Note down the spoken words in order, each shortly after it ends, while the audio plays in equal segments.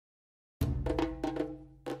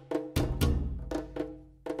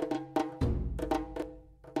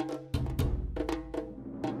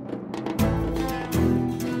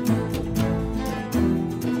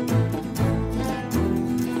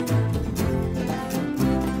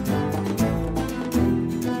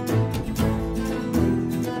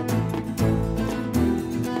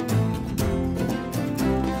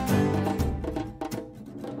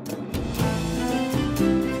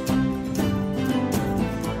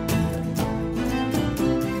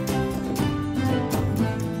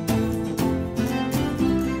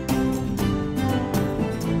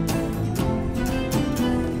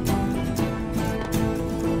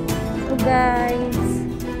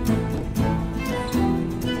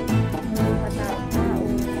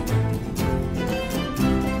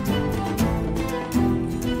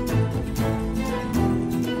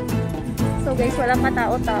guys, walang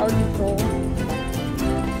katao-tao dito.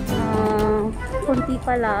 Kunti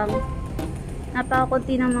pa lang.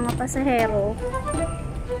 Napakakunti ng mga pasahero.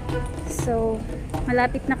 So,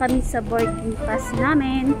 malapit na kami sa boarding pass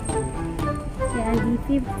namin. Yan,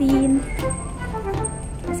 D15.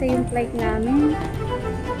 Kasi yung flight namin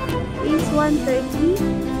is 1:30.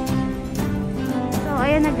 So,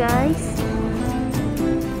 ayan na guys.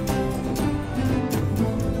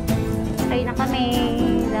 Try na kami.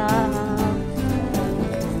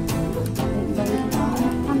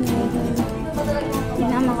 Hindi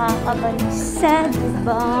na makakabalik sa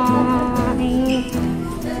Dubai.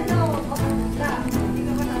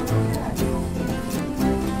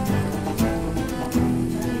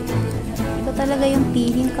 Ito talaga yung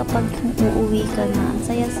feeling kapag uuwi ka na.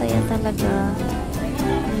 Saya-saya talaga.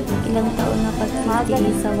 Ilang taon na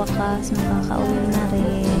pagtitiis, sa wakas makakauwi na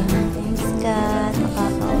rin. Thanks God,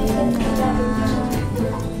 makakauwi na.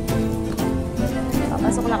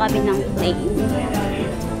 Papasok na kami ng plane.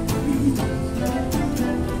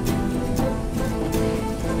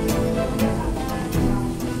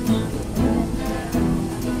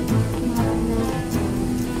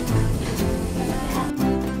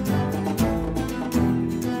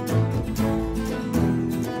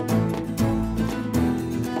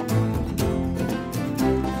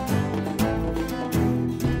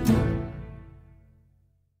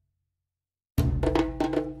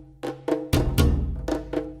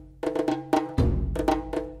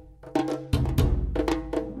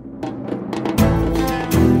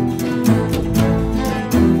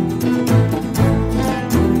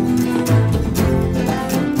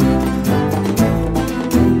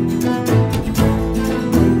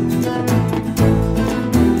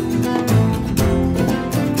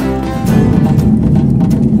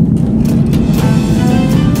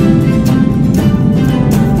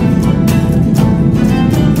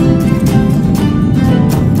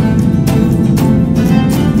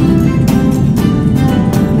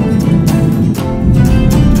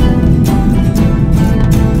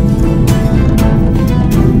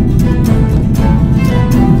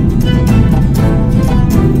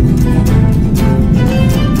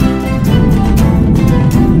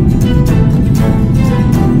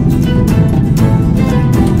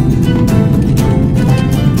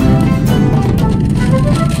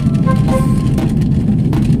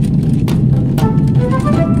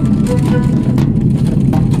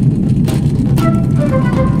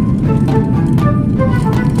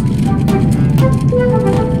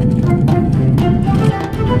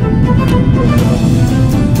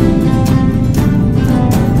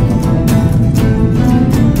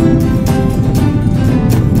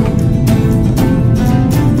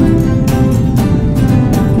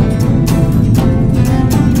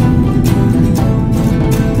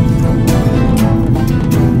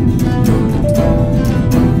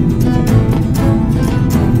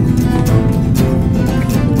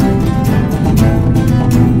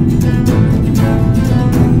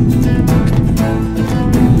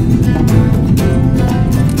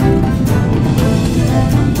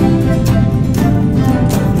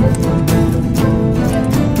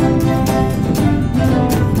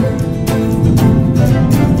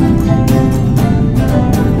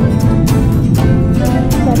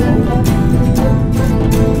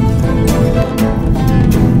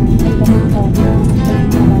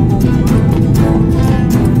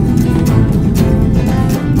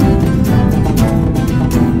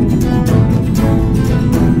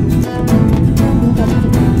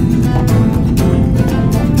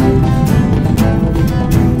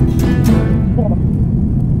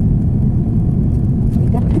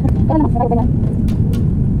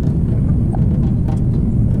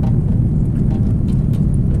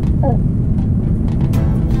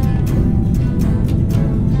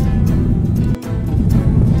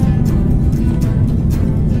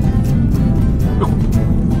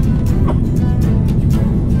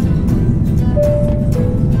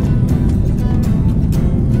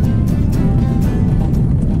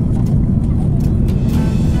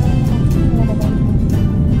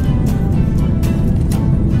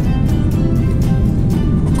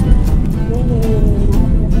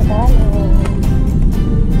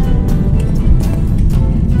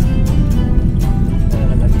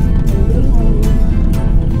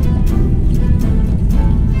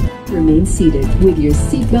 Remain seated with your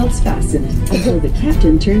seatbelts fastened until the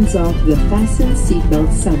captain turns off the fasten seatbelt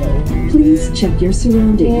sign. Please check your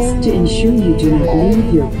surroundings to ensure you do not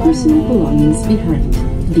leave your personal belongings behind.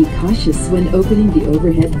 Be cautious when opening the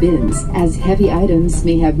overhead bins, as heavy items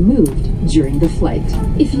may have moved during the flight.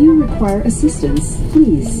 If you require assistance,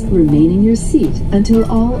 please remain in your seat until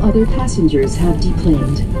all other passengers have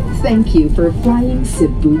deplaned. Thank you for flying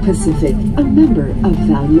Cebu Pacific, a member of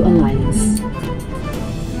Value Alliance.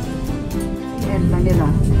 In Manila,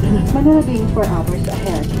 Manila being 4 hours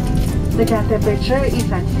ahead. The ground temperature is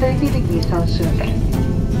at 30 degrees Celsius.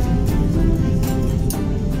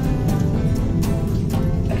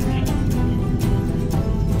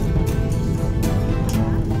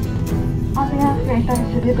 On behalf of your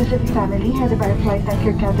entire Cebu Pacific family, headed by Flight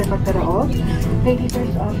Tanker Captain Nakarada, Lady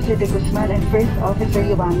First Officer De Guzman and First Officer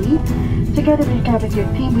Iwangi, together with cabin crew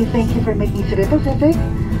team, we thank you for making Cebu Pacific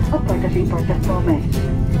a part of important moments.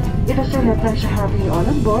 It was really a pleasure having you all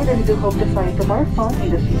on board, and we do hope to fly to more fun in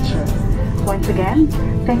the future. Once again,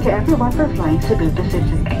 thank you everyone for flying Cebu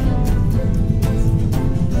Pacific.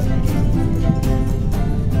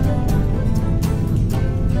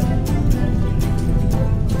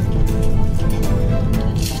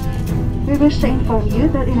 We wish to inform you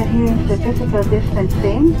that in adherence to physical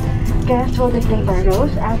distancing, guests will decline by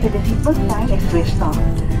rows after the seatbelt sign is switched off.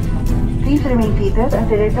 Please remain seated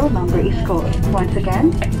until your door number is called. Once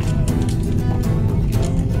again,